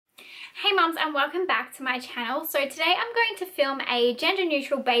Hey mums, and welcome back to my channel. So today I'm going to film a gender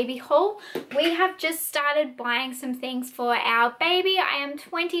neutral baby haul. We have just started buying some things for our baby. I am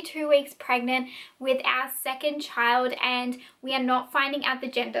 22 weeks pregnant with our second child and we are not finding out the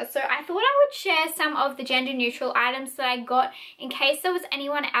gender. So I thought I would share some of the gender neutral items that I got in case there was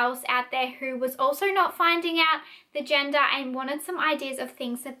anyone else out there who was also not finding out the gender and wanted some ideas of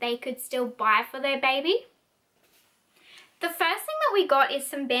things that they could still buy for their baby. The first thing that we got is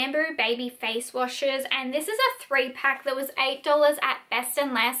some Bamboo baby face washes, and this is a 3-pack that was $8 at Best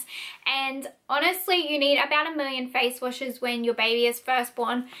and Less. And honestly, you need about 1 million face washes when your baby is first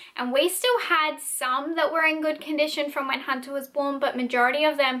born, and we still had some that were in good condition from when Hunter was born, but majority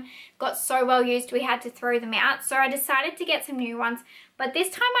of them got so well used we had to throw them out. So I decided to get some new ones, but this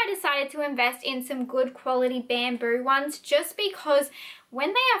time I decided to invest in some good quality Bamboo ones just because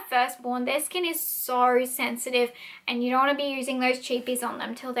when they are first born, their skin is so sensitive and you don't want to be using those cheapies on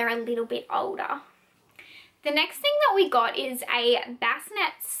them till they're a little bit older. The next thing that we got is a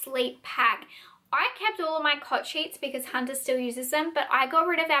bassinet sleep pack. I kept all of my cot sheets because Hunter still uses them, but I got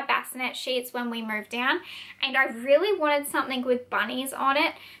rid of our bassinet sheets when we moved down and I really wanted something with bunnies on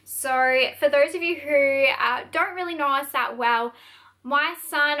it. So for those of you who don't really know us that well, my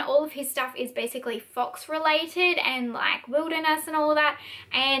son, all of his stuff is basically fox related and like wilderness and all of that,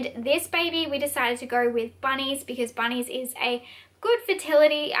 and this baby we decided to go with bunnies because bunnies is a good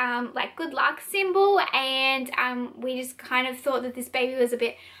fertility like good luck symbol, and we just kind of thought that this baby was a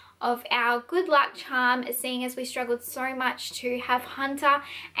bit of our good luck charm, seeing as we struggled so much to have Hunter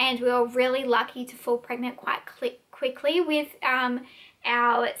and we were really lucky to fall pregnant quite quickly with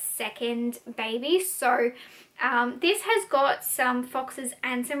our second baby. So this has got some foxes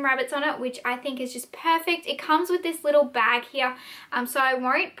and some rabbits on it, which I think is just perfect. It comes with this little bag here, so I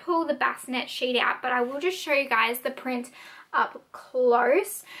won't pull the bassinet sheet out, but I will just show you guys the print up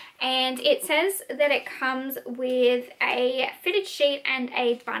close. And it says that it comes with a fitted sheet and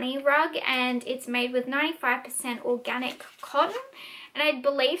a bunny rug, and it's made with 95% organic cotton, and I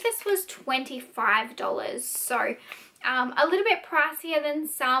believe this was $25. So a little bit pricier than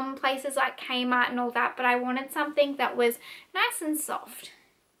some places like Kmart and all that, but I wanted something that was nice and soft.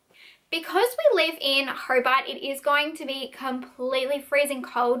 Because we live in Hobart, it is going to be completely freezing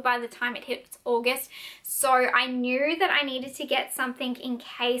cold by the time it hits August, so I knew that I needed to get something in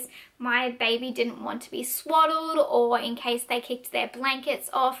case my baby didn't want to be swaddled or in case they kicked their blankets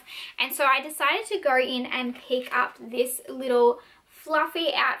off. And so I decided to go in and pick up this little fluffy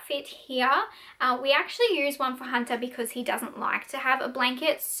outfit here. We actually use one for Hunter because he doesn't like to have a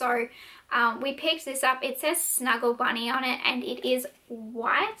blanket, so we picked this up. It says Snuggle Bunny on it and it is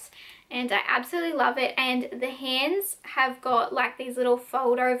white and I absolutely love it, and the hands have got like these little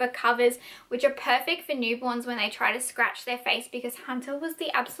fold over covers which are perfect for newborns when they try to scratch their face, because Hunter was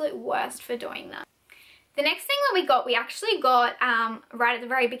the absolute worst for doing that. The next thing that we got, we actually got right at the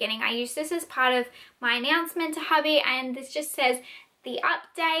very beginning. I used this as part of my announcement to hubby, and this just says the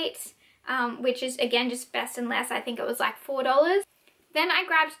update, which is again just Best and Less. I think it was like $4. Then I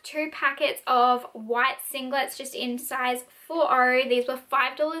grabbed 2 packets of white singlets just in size 4O. These were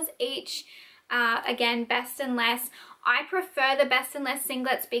 $5 each. Again, Best and Less. I prefer the Best and Less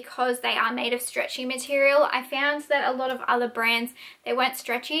singlets because they are made of stretchy material. I found that a lot of other brands, they weren't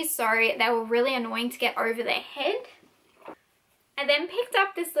stretchy, so they were really annoying to get over their head. I then picked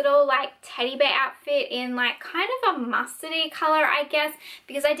up this little like teddy bear outfit in like kind of a mustardy color, I guess,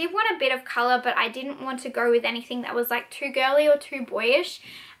 because I did want a bit of color, but I didn't want to go with anything that was like too girly or too boyish.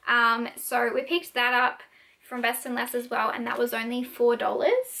 So we picked that up from Best and Less as well, and that was only $4.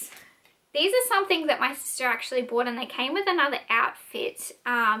 These are something that my sister actually bought, and they came with another outfit,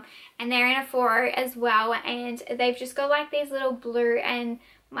 and they're in a 4O as well, and they've just got like these little blue and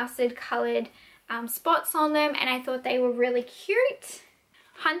mustard colored spots on them, and I thought they were really cute.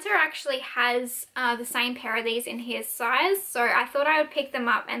 Hunter actually has the same pair of these in his size, so I thought I would pick them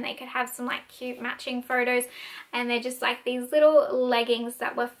up and they could have some like cute matching photos. And they're just like these little leggings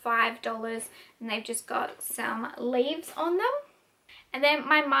that were $5, and they've just got some leaves on them. And then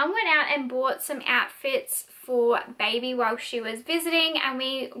my mum went out and bought some outfits for baby while she was visiting, and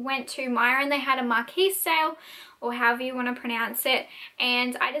we went to Myer and they had a marquee sale, or however you want to pronounce it,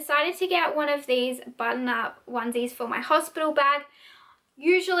 and I decided to get one of these button-up onesies for my hospital bag.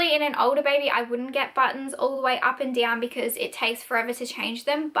 Usually in an older baby I wouldn't get buttons all the way up and down because it takes forever to change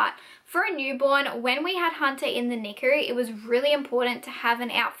them, but for a newborn, when we had Hunter in the NICU, it was really important to have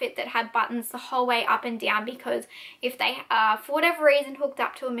an outfit that had buttons the whole way up and down, because if they are for whatever reason hooked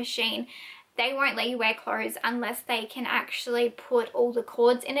up to a machine, they won't let you wear clothes unless they can actually put all the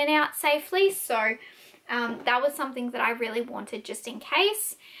cords in and out safely. So that was something that I really wanted just in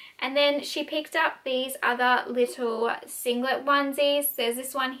case. And then she picked up these other little singlet onesies. There's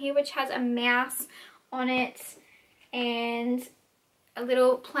this one here which has a mouse on it, and a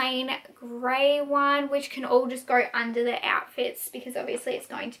little plain grey one which can all just go under the outfits because obviously it's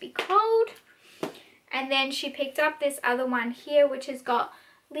going to be cold. And then she picked up this other one here which has got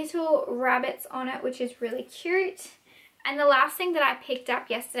little rabbits on it, which is really cute. And the last thing that I picked up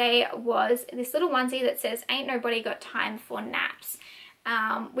yesterday was this little onesie that says "Ain't nobody got time for naps,"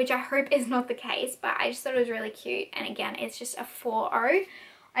 which I hope is not the case, but I just thought it was really cute. And again, it's just a 4.0.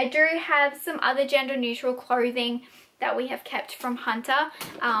 I do have some other gender neutral clothing that we have kept from Hunter,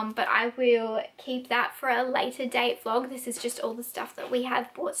 but I will keep that for a later date vlog. This is just all the stuff that we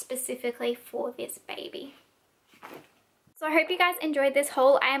have bought specifically for this baby. So I hope you guys enjoyed this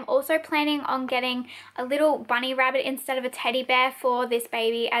haul. I am also planning on getting a little bunny rabbit instead of a teddy bear for this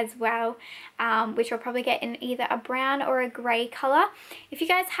baby as well, which I'll probably get in either a brown or a grey colour. If you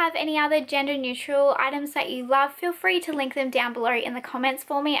guys have any other gender neutral items that you love, feel free to link them down below in the comments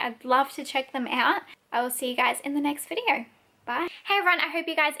for me. I'd love to check them out. I will see you guys in the next video. Bye. Hey everyone, I hope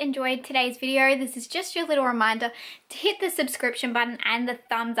you guys enjoyed today's video. This is just your little reminder to hit the subscription button and the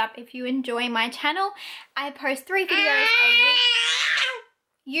thumbs up if you enjoy my channel. I post 3 videos a week,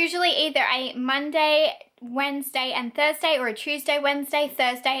 usually either a Monday, Wednesday and Thursday, or a Tuesday, Wednesday,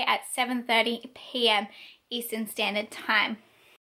 Thursday at 7:30 p.m. Eastern Standard Time.